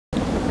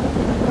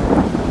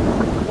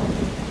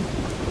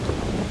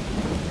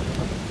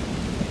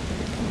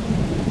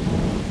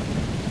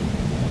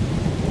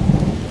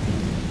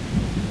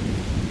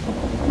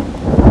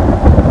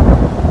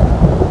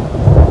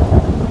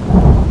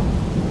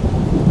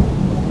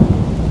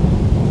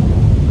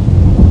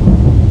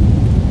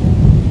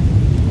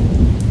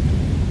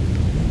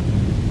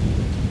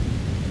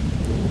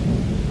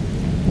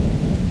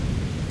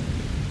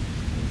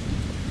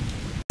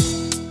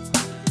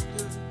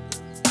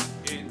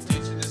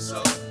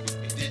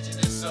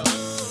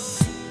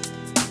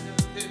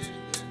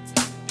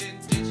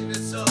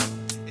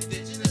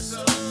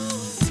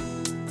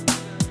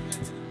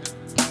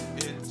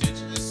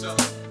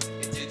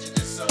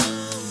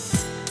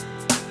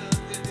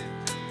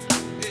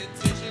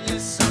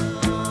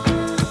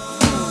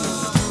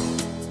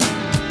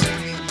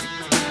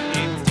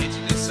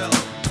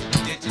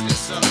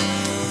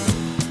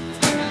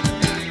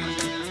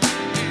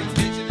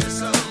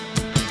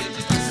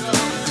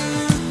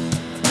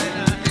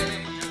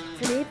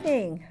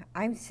evening.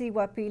 I'm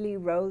Cihuapilli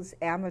Rose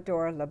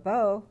Amador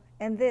LeBeau,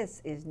 and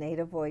this is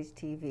Native Voice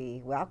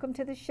TV. Welcome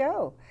to the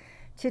show.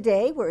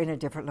 Today we're in a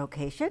different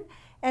location,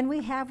 and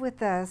we have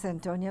with us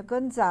Antonio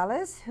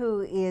Gonzales, who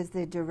is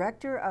the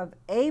director of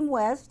AIM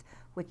West,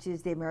 which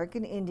is the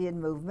American Indian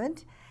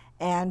Movement,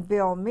 and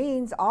Bill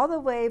Means, all the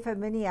way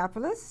from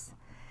Minneapolis.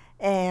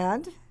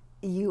 And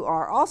you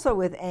are also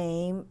with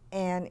AIM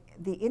and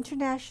the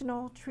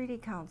International Treaty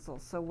Council.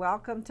 So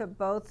welcome to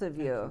both of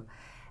you.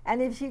 And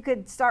if you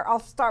could start, I'll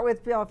start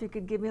with Bill, if you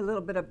could give me a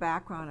little bit of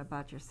background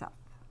about yourself.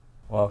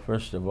 Well,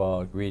 first of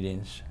all,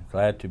 greetings.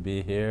 Glad to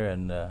be here,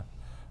 and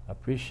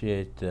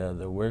appreciate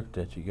the work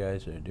that you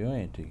guys are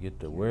doing to get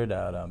the word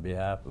out on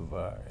behalf of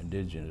our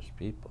indigenous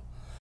people.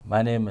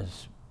 My name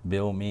is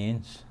Bill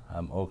Means.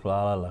 I'm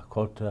Oglala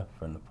Lakota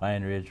from the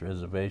Pine Ridge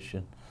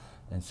Reservation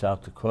in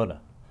South Dakota.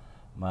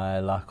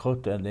 My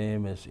Lakota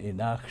name is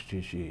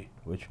Inakshiji,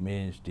 which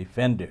means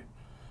defender,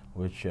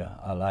 which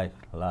I like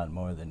a lot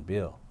more than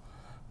Bill.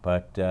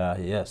 But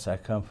yes, I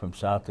come from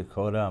South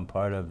Dakota. I'm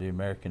part of the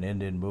American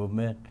Indian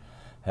Movement,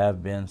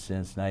 have been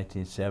since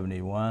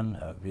 1971,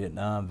 a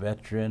Vietnam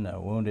veteran,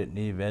 a Wounded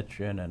Knee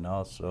veteran, and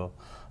also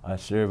I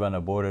serve on the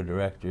board of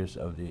directors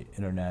of the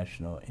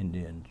International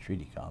Indian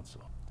Treaty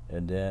Council.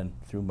 And then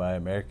through my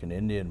American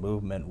Indian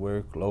Movement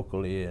work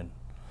locally in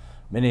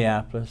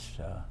Minneapolis,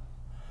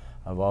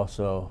 I've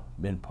also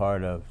been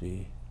part of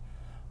the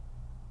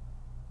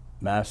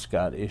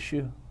mascot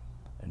issue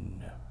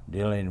and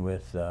dealing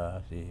with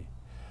the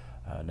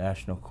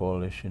National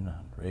Coalition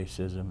on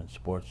Racism in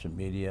Sports and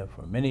Media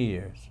for many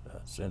years,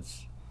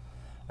 since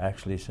the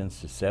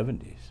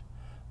 70s.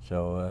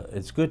 So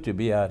it's good to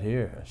be out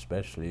here,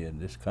 especially in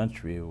this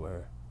country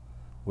where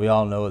we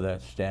all know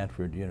that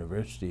Stanford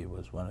University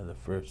was one of the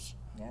first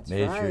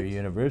major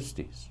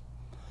universities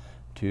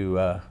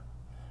to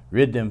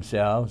rid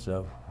themselves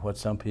of what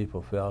some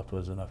people felt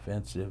was an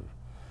offensive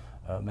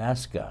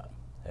mascot,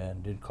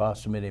 and didn't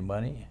cost them any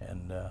money,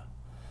 and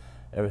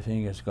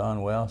everything has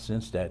gone well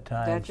since that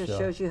time. That just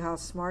shows you how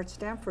smart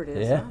Stanford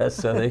is. Yeah, huh?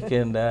 So they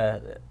can,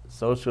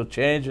 social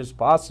change is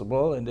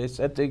possible, and they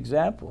set the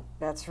example.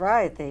 That's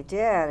right, they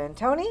did. And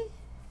Tony,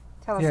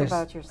 tell us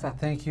about yourself.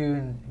 Thank you,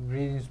 and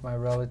greetings, my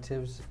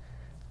relatives.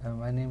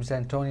 My name is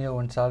Antonio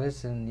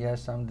Gonzales, and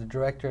yes, I'm the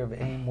director of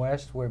AIM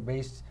West. We're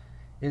based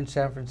in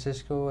San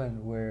Francisco, and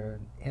we're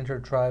an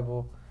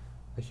intertribal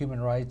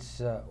human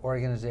rights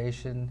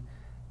organization.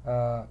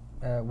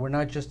 We're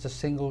not just a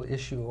single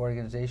issue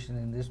organization.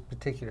 In this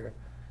particular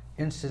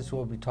instance,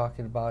 we'll be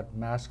talking about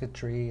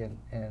mascottry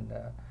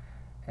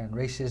and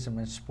racism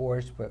in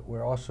sports, but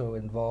we're also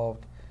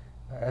involved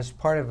as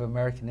part of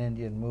American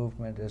Indian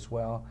Movement as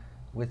well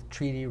with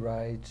treaty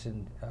rights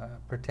and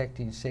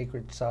protecting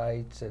sacred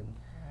sites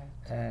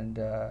and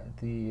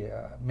the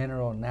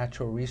mineral and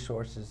natural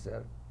resources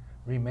that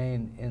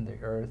remain in the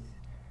earth.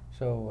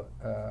 So,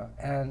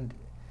 and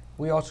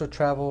we also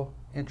travel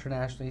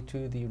internationally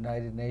to the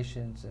United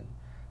Nations and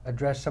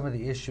address some of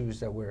the issues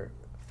that we're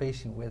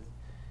facing with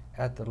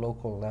at the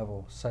local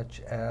level, such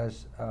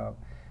as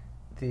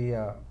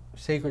the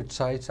sacred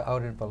sites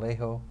out in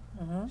Vallejo.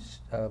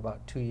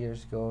 About 2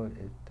 years ago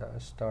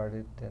it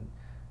started,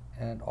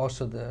 and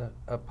also the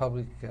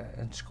public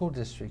and school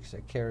districts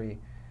that carry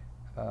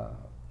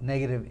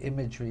negative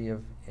imagery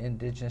of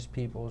indigenous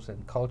peoples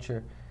and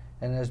culture.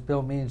 And as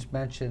Bill Means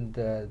mentioned,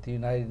 the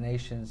United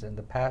Nations and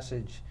the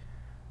passage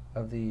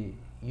of the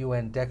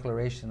UN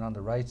Declaration on the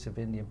Rights of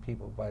Indian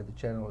People by the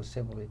General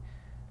Assembly.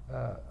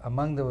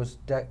 Among those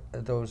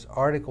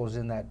articles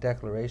in that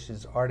declaration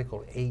is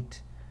Article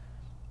 8,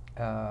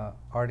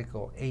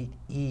 Article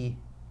 8E,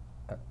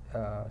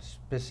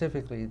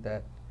 specifically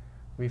that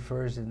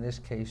refers in this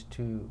case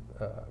to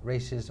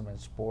racism in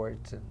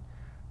sports and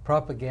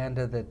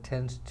propaganda that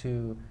tends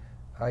to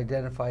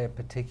identify a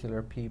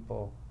particular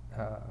people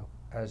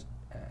as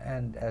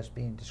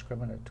being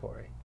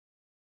discriminatory.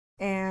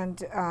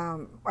 And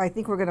I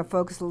think we're going to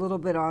focus a little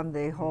bit on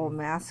the whole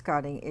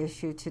mascotting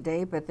issue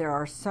today, but there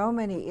are so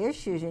many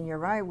issues, and you're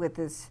right,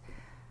 with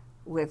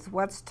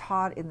what's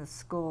taught in the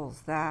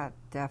schools. That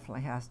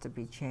definitely has to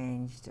be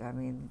changed. I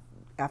mean,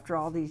 after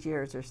all these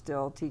years, they're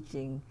still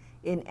teaching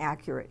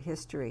inaccurate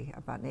history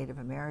about Native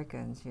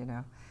Americans, you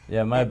know.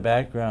 Yeah, my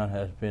background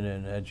has been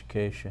in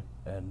education,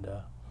 and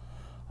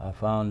I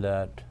found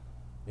that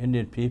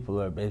Indian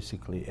people are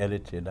basically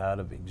edited out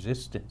of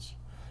existence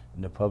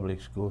in the public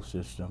school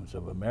systems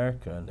of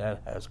America, and that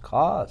has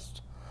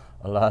caused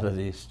a lot of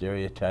these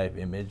stereotype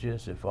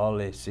images. If all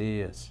they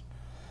see is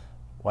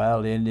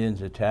wild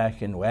Indians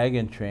attacking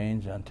wagon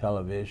trains on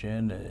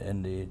television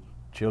and the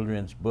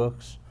children's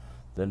books,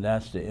 then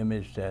that's the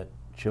image that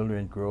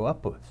children grow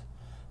up with.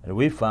 And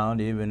we found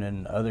even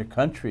in other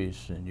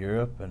countries, in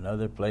Europe and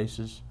other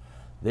places,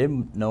 they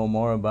know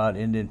more about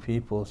Indian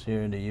peoples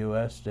here in the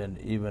U.S. than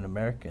even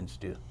Americans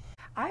do.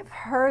 I've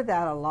heard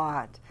that a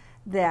lot,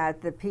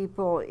 that the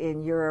people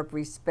in Europe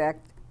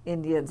respect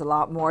Indians a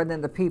lot more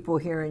than the people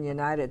here in the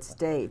United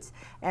States.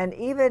 And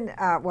even,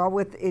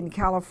 in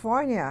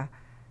California,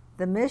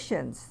 the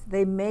missions,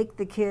 they make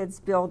the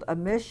kids build a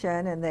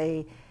mission, and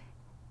they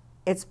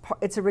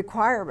it's a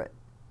requirement,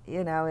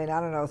 you know, in, I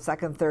don't know,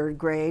 second, third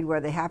grade, where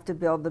they have to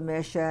build the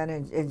mission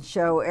and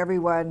show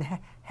everyone,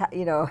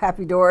 you know,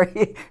 Happy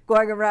Dory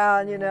going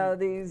around, you know,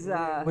 these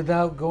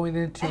without going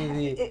into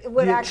the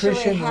what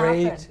attrition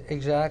actually rate,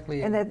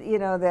 exactly, and that, you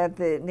know, that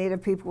the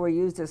Native people were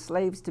used as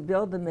slaves to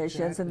build the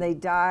missions, and they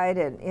died,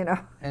 and, you know,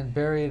 and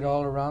buried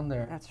all around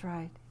there. That's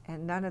right,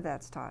 and none of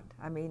that's taught.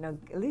 I mean,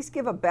 at least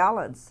give a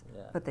balance,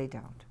 but they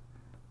don't.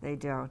 They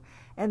don't.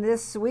 And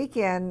this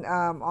weekend,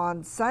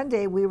 on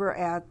Sunday, we were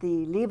at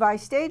the Levi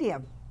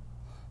Stadium.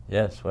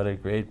 Yes, what a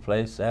great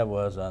place that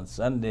was on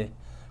Sunday.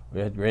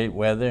 We had great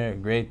weather, a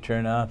great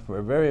turnout for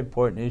a very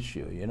important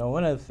issue. You know,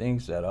 one of the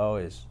things that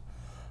always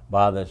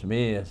bothers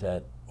me is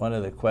that one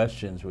of the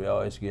questions we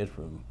always get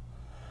from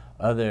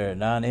other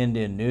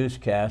non-Indian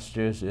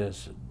newscasters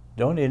is,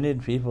 don't Indian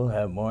people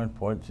have more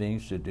important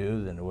things to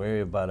do than to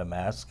worry about a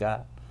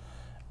mascot?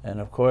 And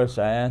of course,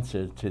 our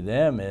answer to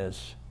them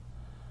is,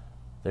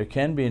 there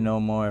can be no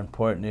more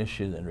important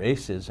issue than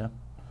racism.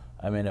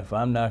 I mean, if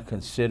I'm not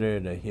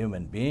considered a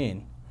human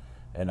being,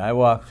 and I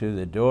walk through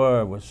the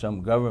door with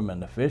some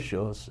government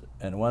officials,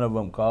 and one of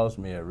them calls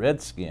me a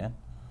redskin,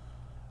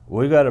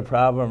 we got a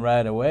problem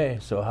right away.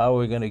 So how are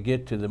we going to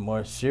get to the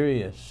more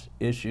serious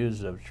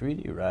issues of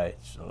treaty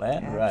rights,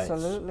 land rights?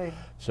 Absolutely.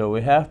 So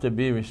we have to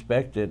be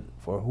respected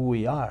for who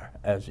we are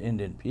as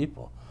Indian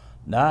people,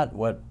 not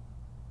what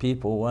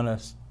people want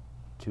us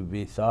to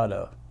be thought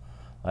of.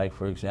 Like,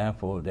 for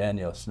example,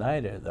 Daniel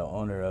Snyder, the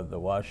owner of the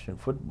Washington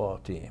football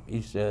team,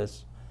 he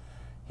says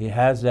he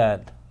has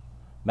that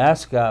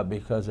mascot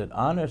because it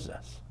honors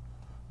us.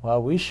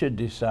 Well, we should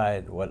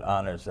decide what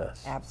honors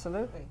us.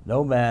 Absolutely.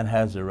 No man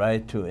has the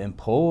right to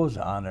impose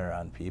honor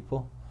on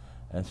people.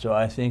 And so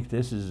I think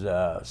this is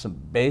some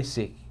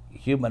basic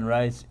human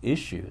rights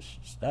issues.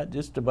 It's not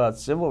just about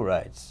civil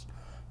rights.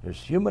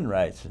 There's human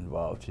rights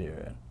involved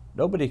here. And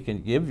nobody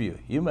can give you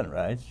human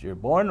rights. You're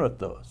born with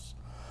those.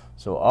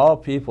 So all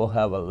people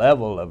have a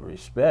level of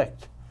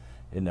respect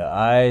in the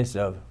eyes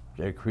of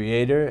their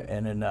Creator,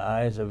 and in the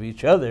eyes of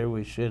each other,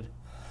 we should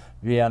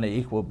be on an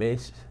equal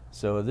basis.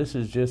 So this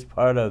is just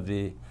part of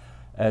the,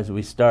 as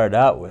we start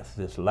out with,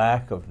 this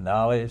lack of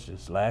knowledge,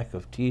 this lack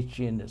of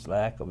teaching, this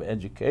lack of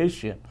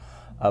education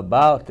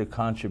about the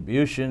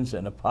contributions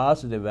and the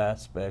positive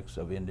aspects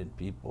of Indian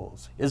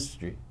people's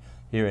history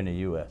here in the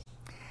U.S.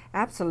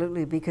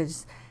 Absolutely,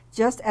 because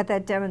just at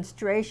that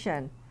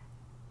demonstration,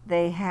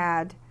 they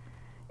had,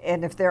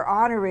 and if they're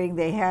honoring,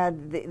 they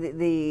had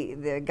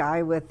the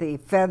guy with the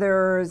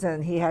feathers,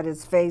 and he had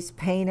his face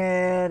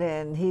painted,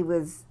 and he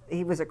was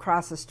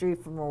across the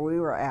street from where we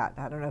were at.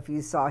 I don't know if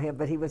you saw him,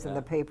 but he was in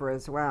the paper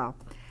as well.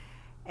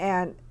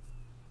 And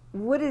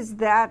what is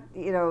that,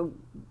 you know,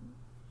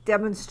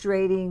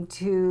 demonstrating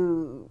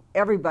to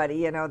everybody,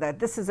 you know, that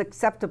this is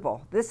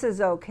acceptable, this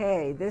is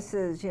okay, this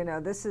is, you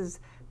know, this is,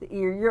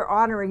 you're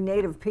honoring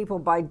Native people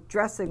by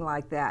dressing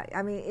like that.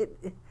 I mean,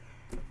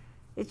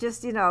 it's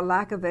just, you know,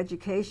 lack of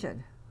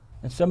education.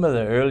 In some of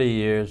the early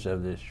years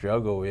of the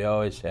struggle, we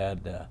always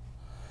had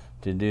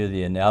to do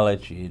the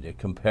analogy, the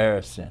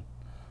comparison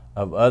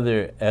of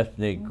other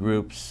ethnic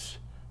groups'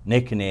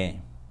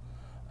 nickname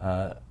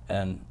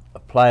and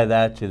apply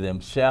that to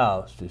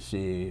themselves to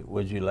see,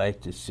 would you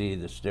like to see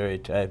the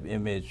stereotype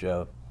image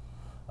of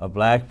a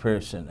black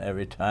person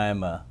every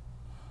time a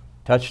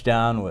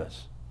touchdown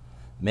was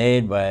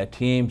made by a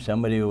team,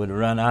 somebody would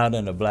run out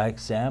in a black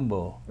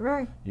Sambo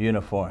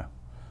uniform.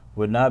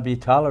 Would not be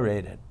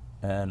tolerated.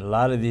 And a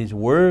lot of these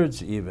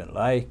words even,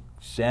 like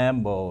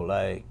Sambo,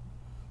 like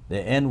the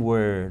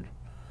N-word,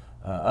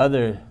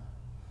 other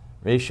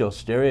racial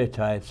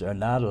stereotypes are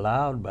not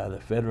allowed by the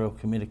federal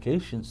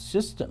communications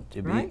system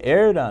to be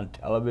aired on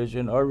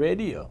television or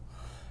radio,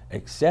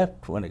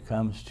 except when it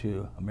comes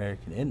to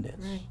American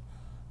Indians.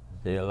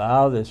 They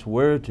allow this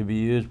word to be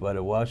used by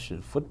the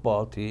Washington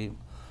football team,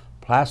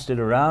 plastered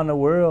around the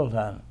world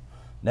on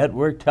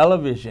network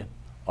television,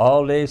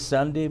 all day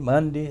Sunday,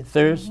 Monday,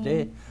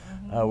 Thursday.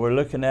 We're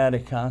looking at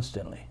it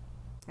constantly.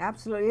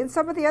 Absolutely, and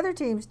some of the other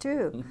teams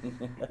too.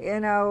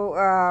 You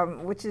know,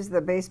 which is the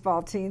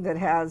baseball team that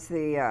has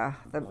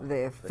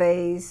the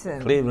face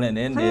and Cleveland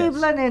Indians.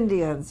 Cleveland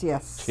Indians,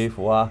 yes.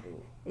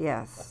 Chihuapilli.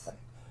 Yes,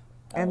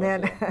 and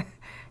then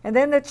and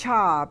then the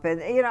chop,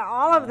 and you know,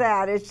 all of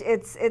that.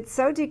 It's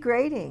so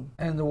degrading.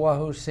 And the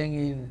Wahoo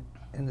singing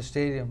in the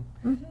stadium,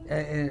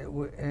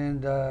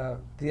 and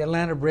the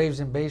Atlanta Braves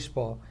in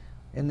baseball,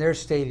 in their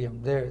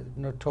stadium, they're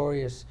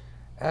notorious,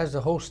 as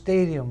the whole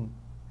stadium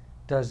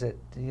does it,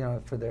 you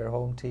know, for their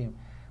home team.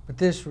 But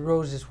this,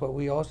 Rose, is what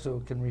we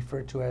also can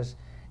refer to as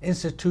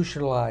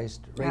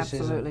institutionalized racism.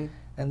 Absolutely.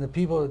 And the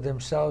people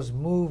themselves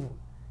move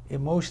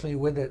emotionally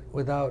with it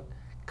without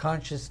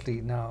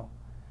consciously now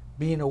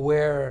being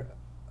aware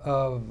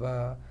of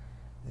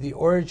the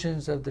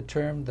origins of the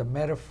term, the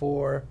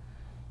metaphor,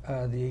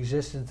 the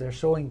existence. They're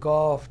so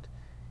engulfed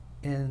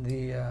in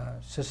the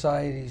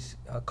society's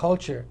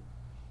culture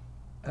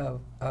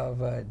of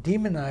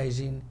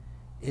demonizing,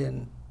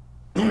 in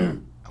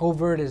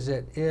overt as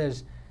it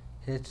is,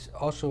 it's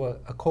also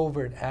a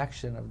covert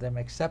action of them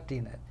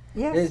accepting it.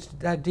 Yes. It's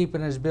that deep,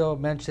 and as Bill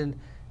mentioned,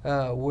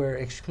 were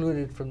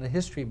excluded from the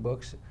history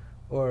books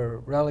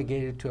or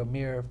relegated to a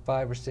mere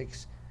 5 or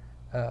 6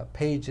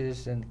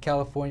 pages, and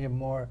California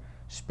more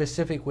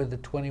specific with the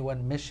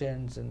 21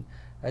 missions, and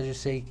as you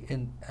say,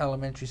 in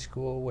elementary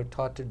school we're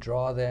taught to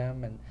draw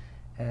them,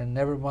 and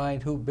never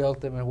mind who built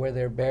them and where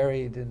they're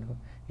buried, and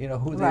you know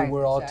who they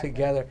were all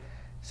together.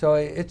 So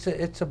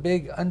it's a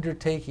big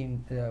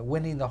undertaking,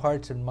 winning the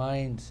hearts and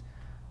minds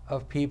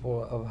of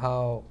people, of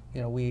how,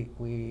 you know,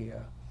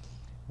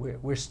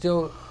 we're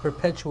still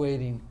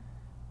perpetuating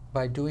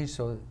by doing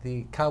so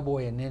the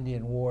cowboy and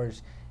Indian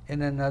wars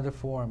in another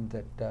form.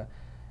 That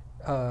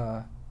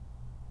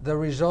the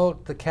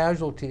result, the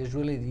casualty, is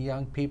really the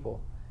young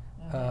people,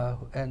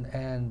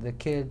 and the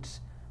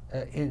kids,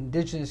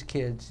 indigenous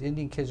kids,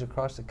 Indian kids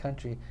across the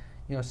country,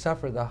 you know,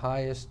 suffer the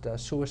highest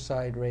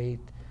suicide rate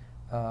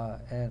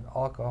and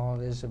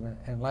alcoholism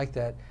and like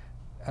that.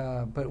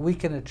 But we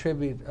can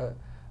attribute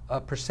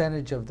a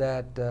percentage of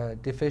that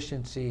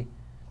deficiency,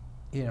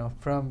 you know,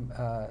 from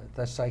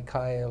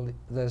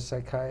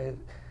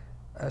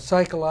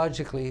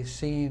psychologically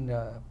seeing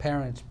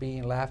parents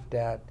being laughed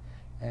at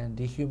and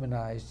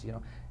dehumanized, you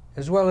know,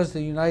 as well as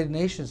the United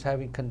Nations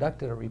having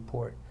conducted a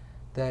report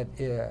that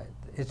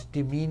it's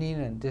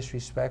demeaning and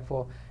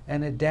disrespectful,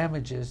 and it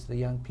damages the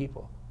young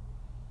people.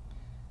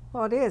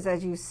 Well, it is,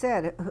 as you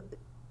said.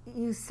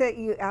 You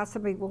asked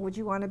somebody, well, would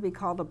you want to be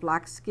called a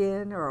black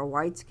skin or a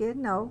white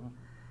skin? No.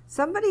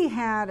 Somebody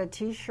had a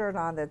T-shirt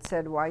on that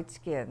said white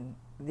skin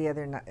the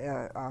other night,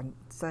 on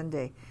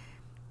Sunday,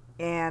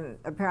 and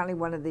apparently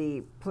one of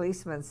the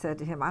policemen said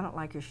to him, "I don't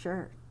like your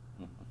shirt,"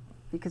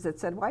 because it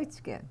said white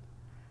skin.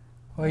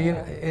 Well, you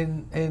know,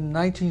 in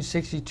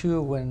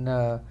 1962, when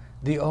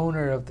the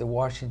owner of the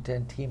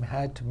Washington team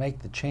had to make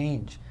the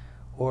change,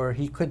 or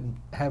he couldn't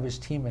have his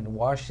team in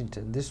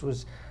Washington. This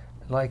was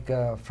like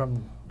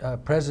from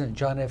President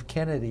John F.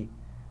 Kennedy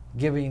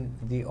giving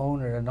the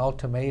owner an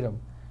ultimatum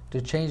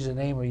to change the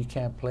name or you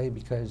can't play,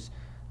 because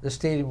the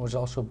stadium was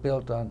also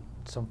built on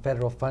some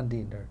federal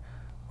funding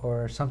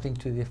or something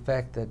to the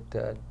effect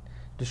that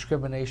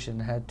discrimination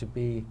had to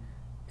be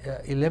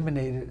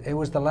eliminated. It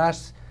was the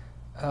last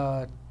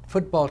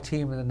football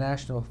team in the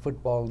National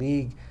Football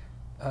League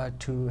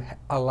to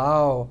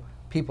allow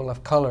people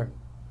of color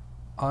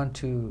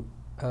onto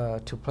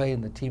to play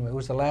in the team. It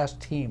was the last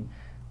team.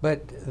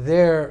 But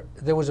there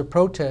was a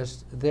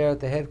protest there at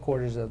the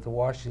headquarters of the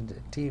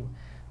Washington team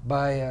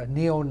by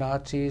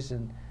neo-Nazis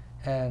and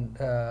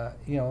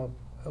you know,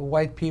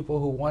 white people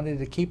who wanted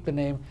to keep the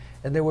name,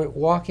 and they were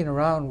walking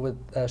around with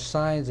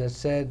signs that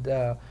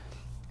said,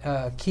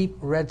 "Keep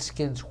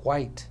Redskins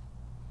white."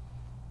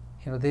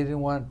 You know, they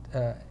didn't want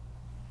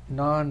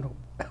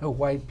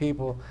non-white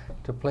people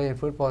to play in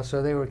football,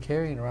 so they were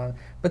carrying around.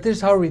 But this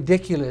is how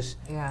ridiculous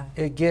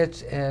it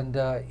gets, and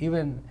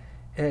even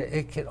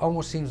it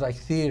almost seems like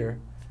theater,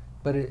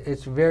 but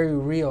it's very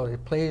real.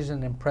 It plays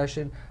an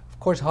impression. Of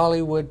course,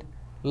 Hollywood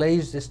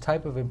lays this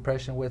type of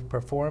impression with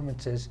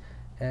performances,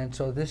 and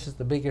so this is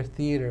the bigger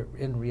theater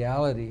in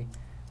reality,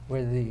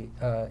 where the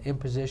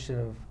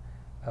imposition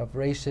of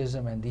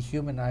racism and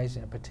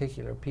dehumanizing a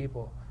particular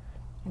people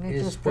and it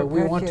is just what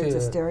we want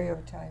perpetuates to a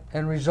stereotype.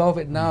 and resolve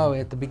it now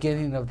at the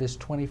beginning of this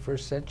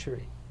 21st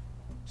century,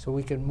 so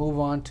we can move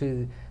on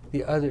to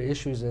the other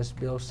issues, as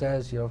Bill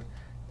says, you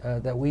know,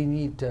 that we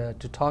need to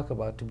talk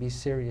about, to be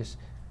serious,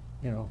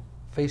 you know,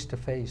 face to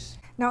face.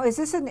 Now, is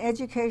this an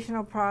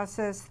educational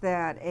process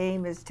that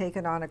AIM is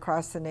taken on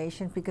across the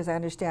nation? Because I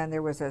understand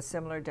there was a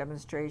similar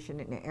demonstration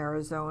in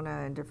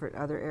Arizona and different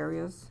other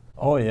areas.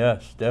 Oh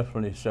yes,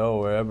 definitely so.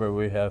 Wherever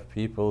we have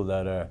people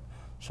that are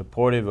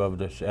supportive of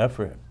this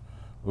effort,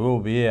 we will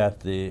be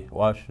at the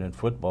Washington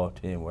football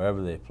team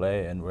wherever they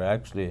play, and we're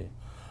actually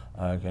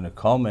going to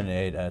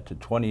culminate at the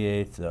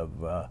 28th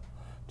of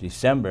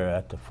December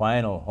at the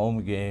final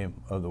home game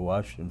of the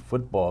Washington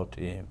football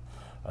team,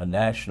 a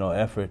national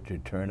effort to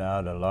turn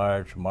out a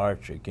large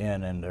march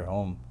again in their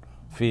home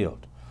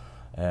field.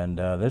 And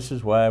this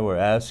is why we're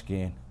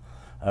asking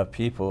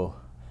people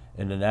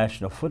in the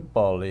National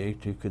Football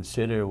League to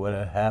consider what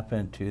had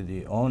happened to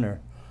the owner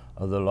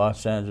of the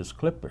Los Angeles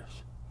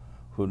Clippers,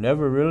 who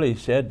never really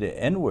said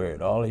the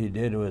N-word. All he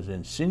did was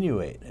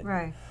insinuate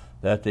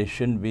that they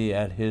shouldn't be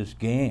at his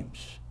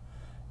games.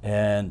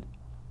 And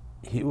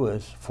he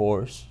was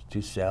forced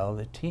to sell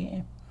the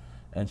team.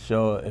 And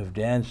so if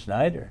Dan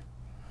Snyder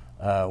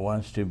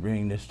wants to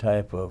bring this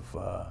type of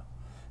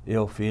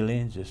ill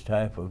feelings, this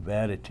type of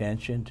bad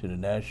attention to the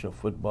National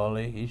Football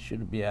League, he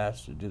should be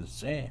asked to do the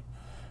same.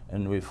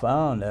 And we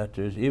found that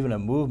there's even a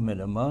movement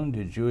among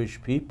the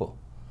Jewish people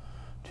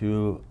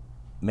to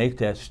make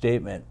that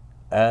statement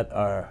at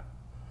our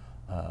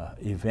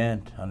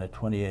event on the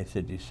 28th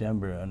of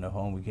December on the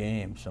home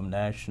game. Some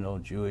national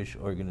Jewish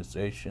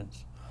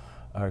organizations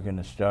are going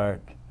to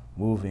start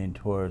moving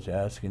towards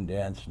asking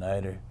Dan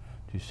Snyder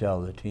to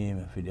sell the team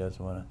if he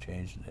doesn't want to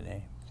change the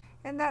name.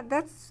 And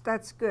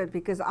that's good,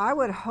 because I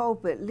would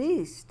hope at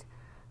least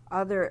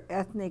other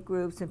ethnic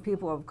groups and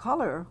people of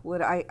color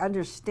would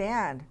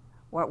understand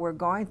what we're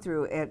going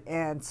through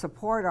and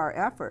support our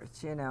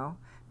efforts, you know,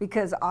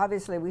 Because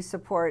obviously we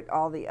support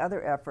all the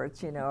other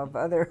efforts, you know, of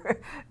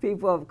other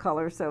people of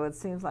color, so it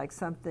seems like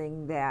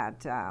something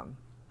that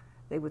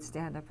they would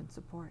stand up and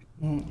support.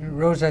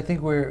 Rose, I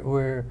think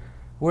we're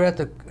at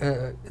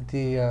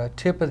the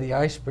tip of the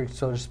iceberg,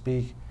 so to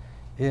speak,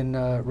 in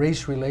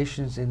race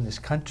relations in this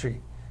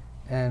country,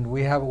 and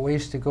we have a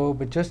ways to go.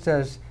 But just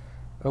as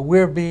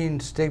we're being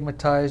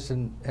stigmatized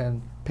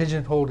and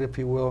pigeonholed, if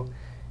you will,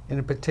 in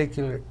a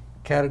particular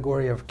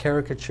category of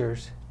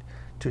caricatures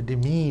to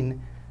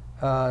demean,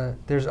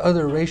 there's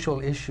other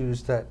racial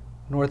issues that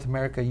North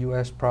America,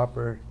 U.S.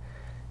 proper,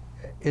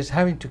 is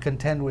having to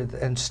contend with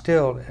and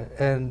still,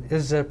 and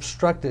is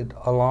obstructed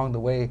along the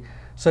way,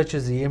 such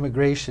as the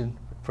immigration,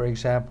 for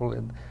example,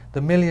 and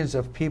the millions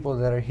of people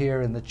that are here,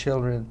 and the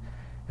children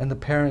and the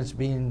parents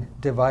being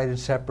divided,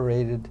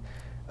 separated,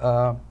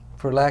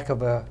 for lack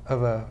of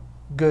a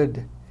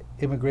good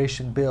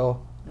immigration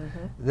bill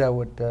that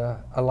would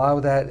allow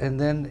that, and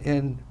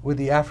then with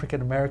the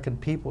African American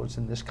peoples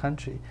in this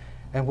country.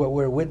 And what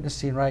we're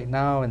witnessing right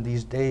now in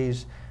these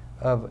days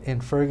in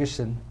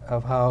Ferguson,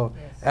 of how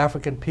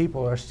African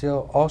people are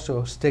still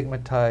also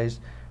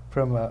stigmatized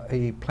from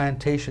a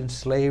plantation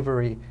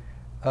slavery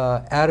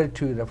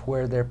attitude of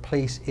where their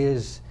place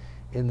is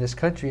in this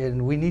country.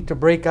 And we need to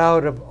break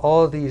out of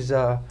all these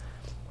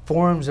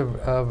forms of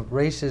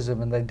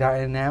racism and the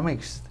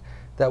dynamics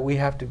that we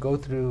have to go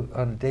through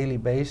on a daily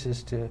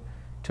basis to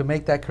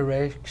make that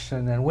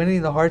correction and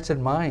winning the hearts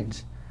and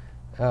minds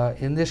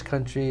in this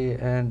country,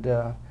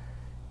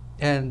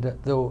 and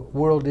the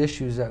world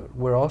issues that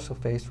we're also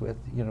faced with.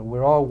 You know,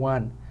 we're all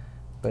one,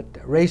 but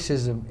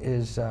racism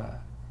is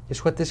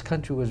what this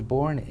country was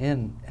born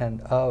in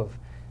and of.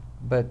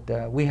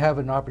 But we have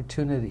an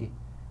opportunity,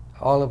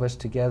 all of us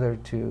together,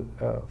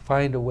 to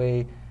find a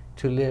way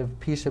to live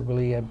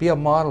peaceably and be a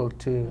model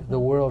to the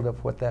world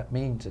of what that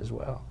means as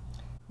well.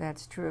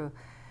 That's true.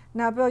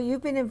 Now, Bill,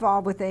 you've been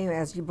involved with AIM,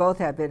 as you both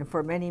have been,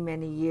 for many,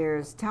 many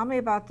years. Tell me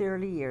about the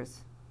early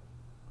years.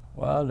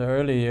 Well, the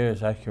early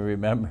years, I can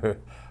remember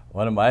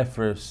one of my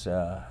first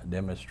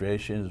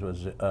demonstrations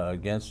was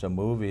against a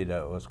movie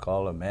that was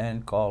called A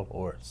Man Called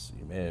Horse.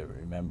 You may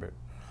remember.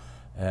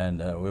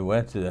 And we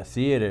went to the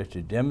theater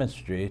to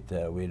demonstrate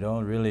that we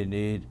don't really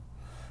need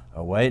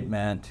a white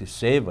man to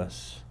save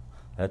us,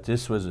 that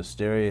this was a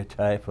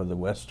stereotype of the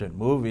Western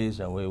movies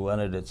and we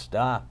wanted it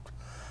stopped.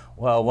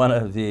 Well, one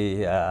of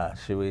the,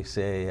 should we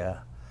say,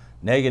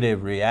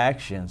 negative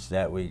reactions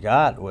that we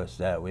got was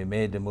that we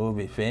made the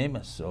movie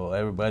famous, so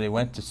everybody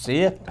went to see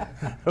it.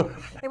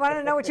 They wanted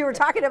to know what you were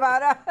talking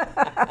about.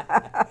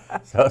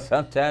 So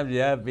sometimes you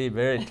have to be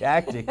very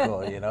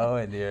tactical, you know,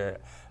 in your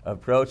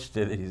approach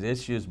to these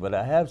issues. But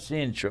I have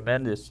seen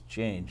tremendous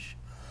change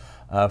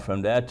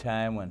from that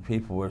time when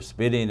people were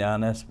spitting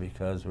on us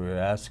because we were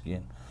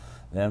asking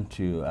them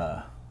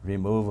to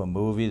remove a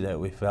movie that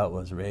we felt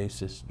was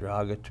racist,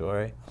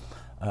 derogatory.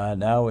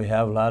 Now we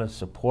have a lot of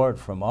support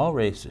from all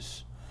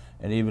races.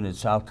 And even in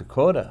South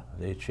Dakota,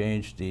 they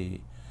changed the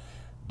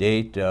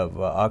date of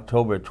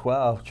October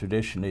 12th,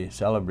 traditionally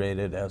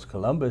celebrated as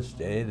Columbus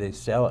Day. They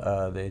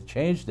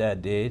changed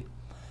that date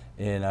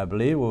in, I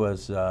believe it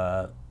was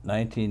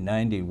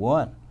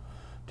 1991,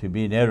 to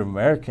be Native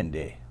American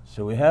Day.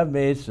 So we have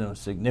made some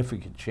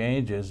significant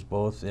changes,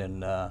 both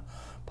in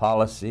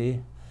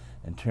policy,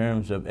 in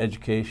terms of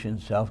education,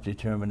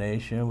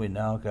 self-determination. We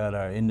now got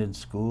our Indian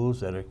schools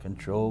that are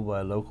controlled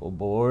by local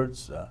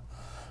boards.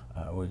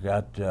 We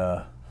got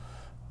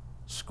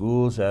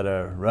schools that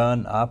are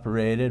run,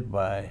 operated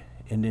by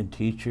Indian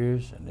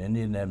teachers and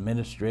Indian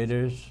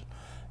administrators.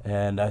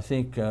 And I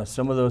think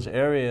some of those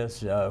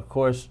areas, of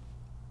course,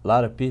 a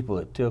lot of people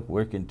it took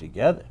working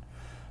together.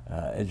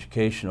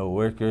 Educational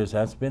workers,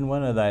 that's been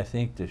one of the, I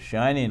think, the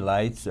shining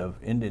lights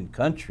of Indian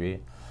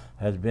country,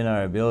 has been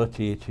our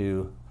ability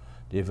to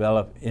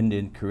develop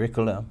Indian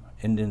curriculum,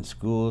 Indian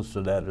schools,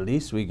 so that at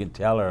least we can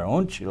tell our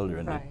own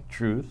children the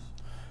truth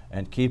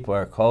and keep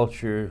our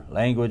culture,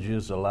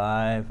 languages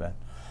alive.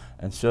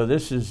 And so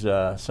this is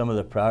some of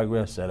the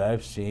progress that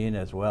I've seen,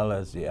 as well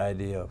as the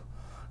idea of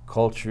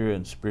culture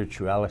and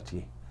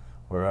spirituality,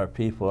 where our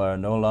people are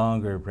no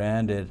longer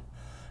branded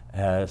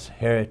as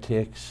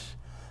heretics,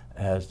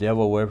 as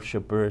devil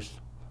worshippers,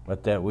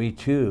 but that we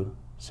too,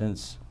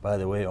 since, by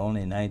the way,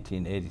 only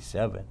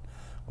 1987,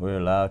 we're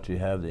allowed to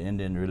have the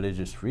Indian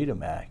Religious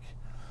Freedom Act.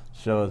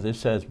 So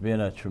this has been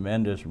a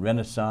tremendous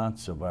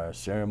renaissance of our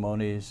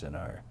ceremonies and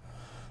our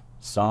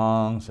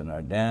songs and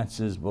our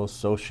dances, both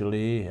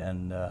socially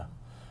and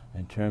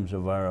in terms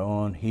of our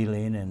own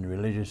healing and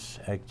religious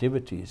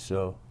activities.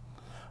 So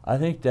I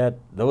think that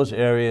those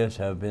areas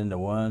have been the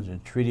ones,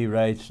 and treaty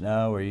rights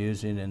now we're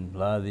using in a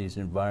lot of these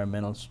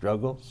environmental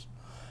struggles.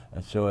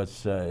 And so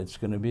it's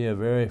going to be a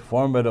very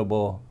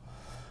formidable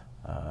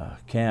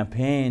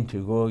campaign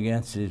to go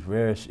against these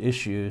various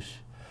issues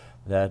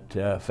that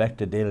affect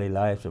the daily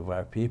lives of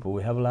our people.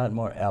 We have a lot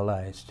more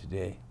allies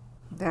today.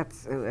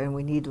 And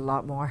we need a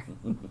lot more.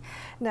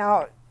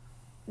 Now,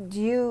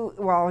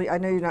 well, I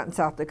know you're not in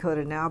South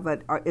Dakota now,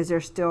 but is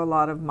there still a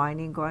lot of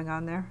mining going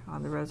on there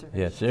on the reservation?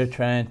 Yes, they're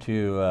trying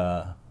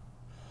to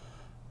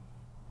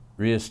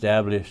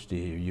reestablish the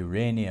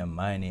uranium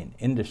mining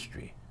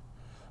industry.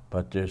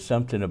 But there's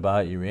something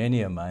about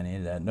uranium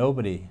mining that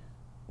nobody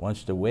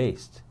wants to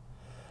waste.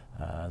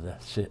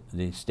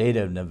 The state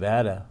of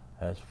Nevada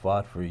has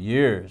fought for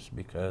years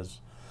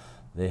because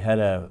they had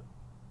a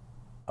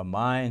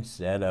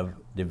mindset of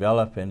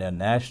developing a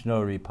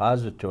national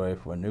repository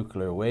for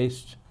nuclear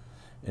waste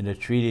in the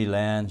treaty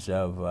lands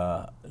of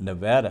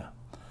Nevada,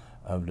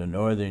 of the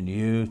Northern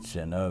Utes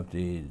and of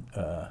the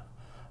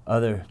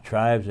other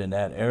tribes in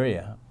that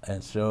area.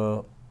 And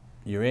so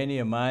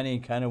uranium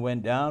mining kind of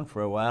went down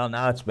for a while.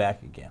 Now it's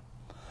back again.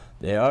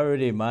 They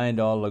already mined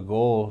all the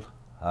gold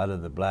out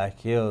of the Black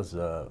Hills.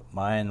 The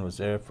mine was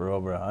there for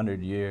over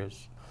 100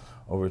 years,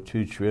 over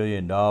 $2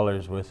 trillion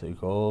worth of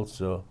gold.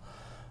 So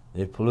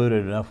they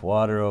polluted enough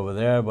water over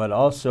there, but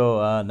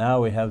also now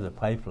we have the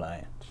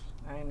pipelines.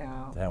 I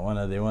know.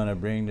 They want to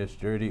bring this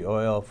dirty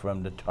oil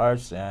from the tar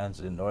sands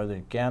in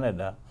northern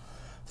Canada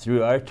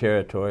through our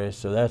territory.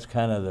 So that's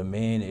kind of the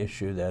main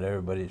issue that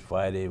everybody's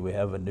fighting. We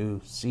have a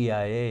new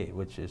CIA,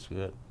 which is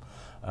good,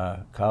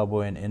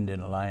 Cowboy and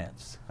Indian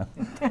Alliance.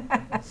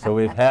 So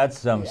we've had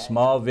some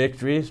small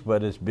victories,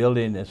 but it's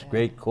building this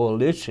great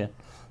coalition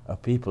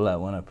of people that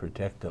want to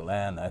protect the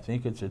land. I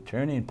think it's a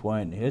turning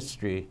point in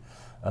history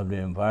of the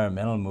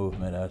environmental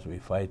movement as we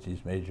fight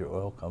these major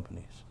oil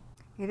companies.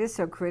 It is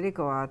so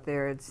critical out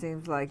there. It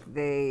seems like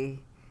they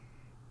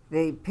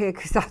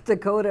pick South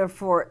Dakota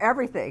for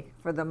everything,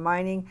 for the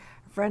mining.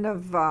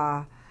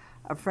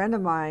 A friend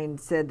of mine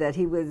said that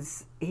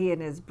he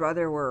and his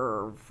brother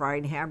were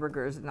frying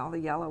hamburgers and all the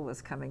yellow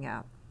was coming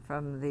out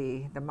from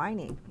the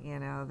mining, you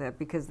know, that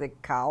because the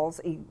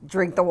cows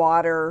drink the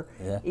water,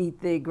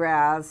 eat the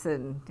grass,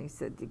 and he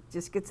said it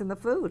just gets in the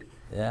food.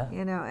 Yeah.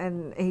 You know,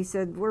 and he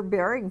said we're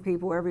burying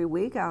people every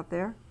week out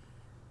there.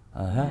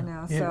 You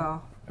know,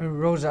 so.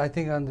 Rosa, I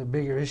think on the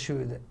bigger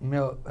issue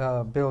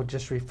that Bill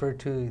just referred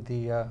to,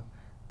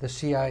 the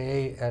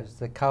CIA as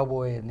the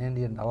Cowboy and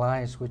Indian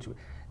Alliance, which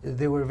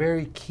they were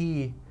very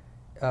key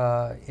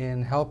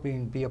in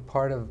helping be a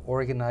part of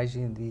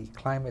organizing the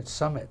climate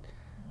summit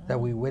that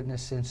we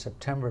witnessed in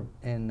September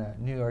in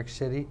New York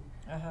City.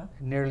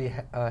 Nearly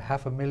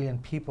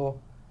 500,000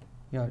 people,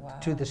 you know,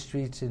 to the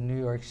streets in New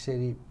York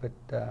City.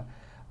 But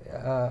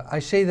I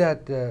say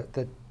that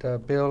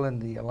Bill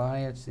and the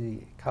Alliance, the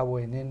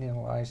Cowboy and Indian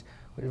Alliance,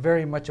 were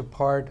very much a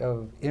part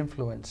of,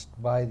 influenced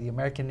by the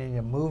American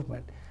Indian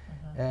movement.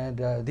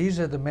 And these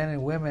are the men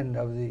and women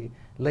of the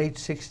late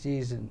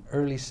 60s and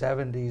early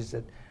 70s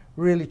that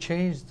really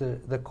changed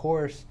the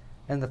course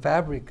and the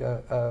fabric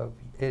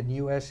in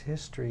U.S.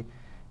 history.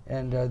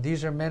 And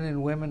these are men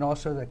and women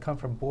also that come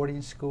from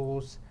boarding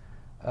schools,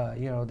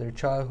 you know, their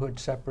childhood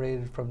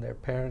separated from their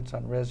parents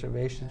on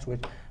reservations,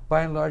 which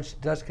by and large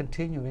does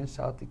continue in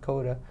South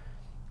Dakota.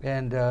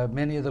 And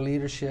many of the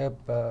leadership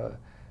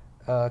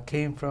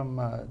came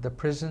from the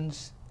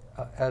prisons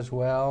as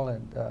well,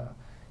 and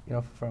you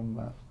know,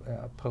 from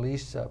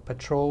police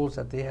patrols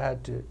that they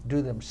had to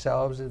do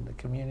themselves in the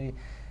community.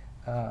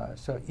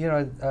 So you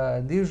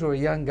know, these were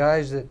young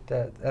guys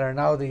that are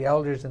now the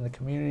elders in the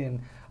community,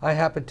 and I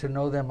happen to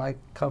know them. I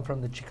come from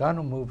the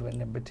Chicano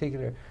movement in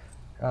particular,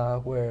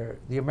 where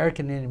the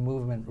American Indian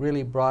movement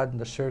really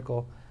broadened the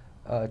circle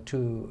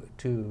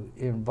to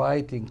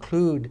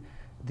include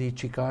the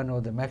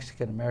Chicano, the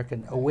Mexican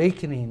American,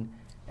 awakening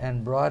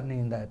and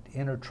broadening that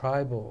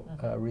intertribal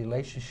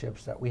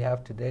relationships that we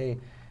have today.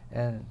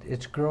 And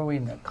it's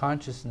growing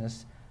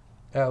consciousness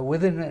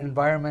within an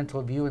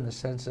environmental view in the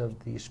sense of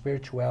the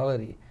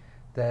spirituality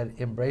that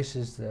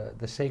embraces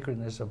the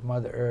sacredness of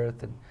Mother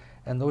Earth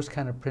and those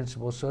kind of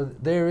principles. So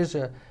there is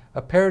a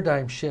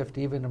paradigm shift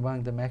even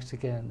among the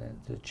Mexican,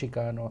 the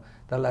Chicano,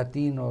 the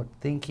Latino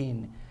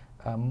thinking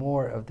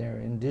more of their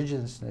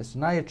indigenousness.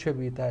 And I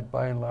attribute that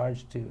by and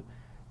large to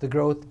the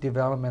growth,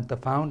 development, the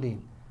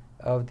founding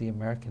of the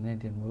American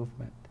Indian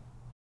movement.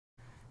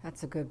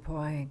 That's a good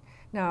point.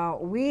 Now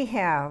we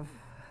have,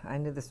 I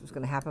knew this was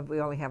going to happen, but we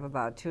only have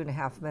about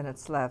 2.5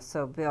 minutes left.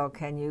 So Bill,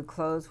 can you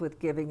close with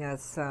giving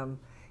us some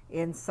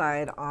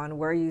insight on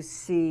where you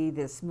see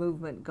this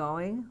movement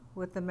going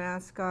with the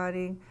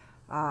mascotting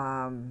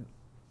and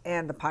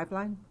the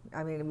pipeline?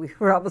 I mean,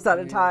 we're almost out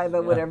of time,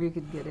 but whatever you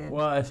could get in.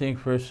 Well, I think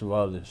first of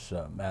all, this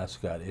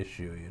mascot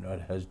issue, you know,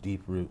 it has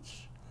deep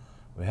roots.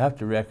 We have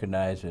to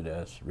recognize it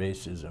as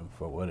racism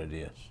for what it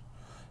is.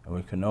 And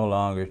we can no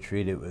longer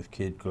treat it with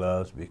kid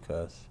gloves,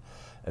 because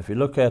if you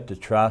look at the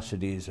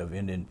atrocities of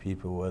Indian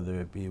people, whether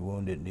it be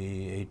Wounded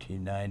Knee,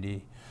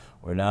 1890,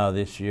 or now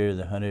this year,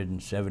 the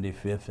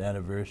 175th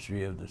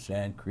anniversary of the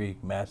Sand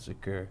Creek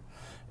Massacre.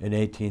 In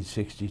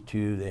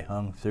 1862, they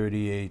hung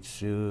 38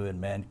 Sioux in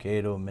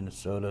Mankato,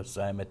 Minnesota,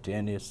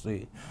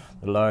 simultaneously,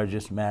 the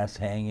largest mass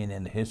hanging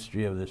in the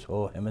history of this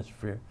whole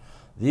hemisphere.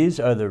 These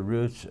are the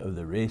roots of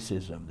the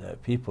racism,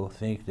 that people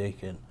think they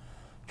can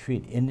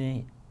treat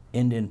any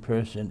Indian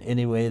person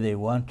any way they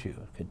want to.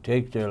 Can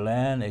take their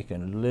land, they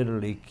can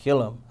literally kill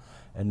them,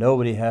 and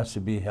nobody has to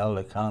be held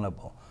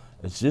accountable.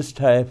 It's this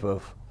type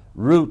of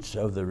roots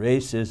of the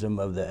racism,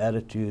 of the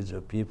attitudes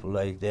of people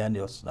like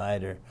Daniel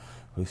Snyder,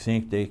 who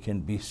think they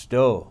can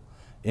bestow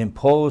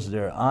impose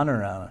their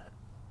honor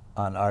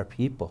on our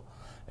people,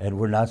 and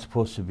we're not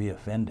supposed to be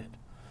offended.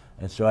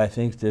 And so I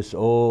think this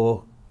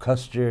old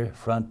Custer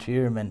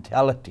frontier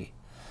mentality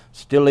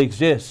still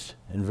exists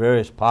in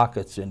various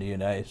pockets in the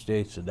United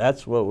States, and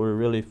that's what we're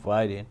really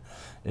fighting,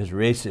 is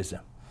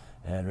racism.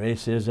 And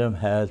racism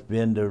has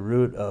been the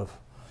root of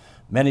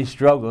many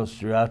struggles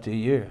throughout the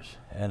years,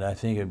 and I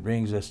think it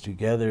brings us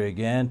together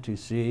again to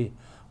see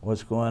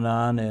what's going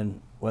on,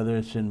 in whether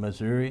it's in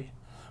Missouri,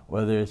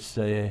 whether it's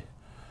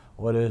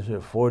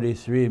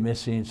 43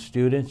 missing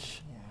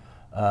students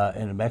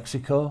in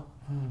Mexico.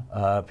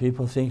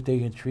 People think they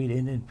can treat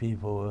Indian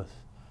people with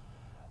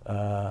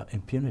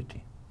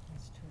impunity.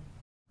 That's true.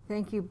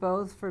 Thank you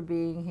both for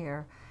being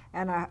here.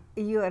 And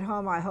you at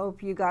home, I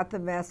hope you got the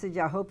message.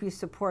 I hope you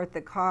support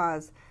the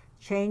cause.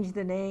 Change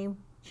the name,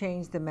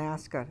 change the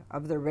mascot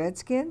of the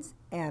Redskins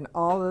and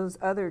all those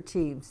other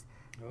teams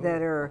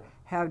that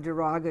have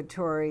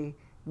derogatory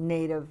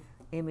Native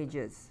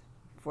images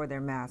for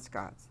their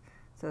mascots.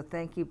 So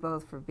thank you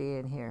both for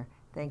being here.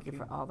 Thank you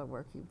for all the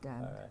work you've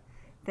done. All right.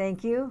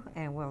 Thank you,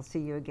 and we'll see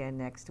you again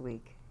next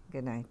week.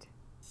 Good night.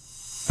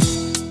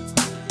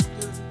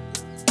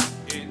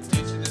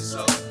 Indigenous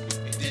soul,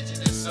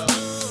 indigenous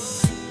soul.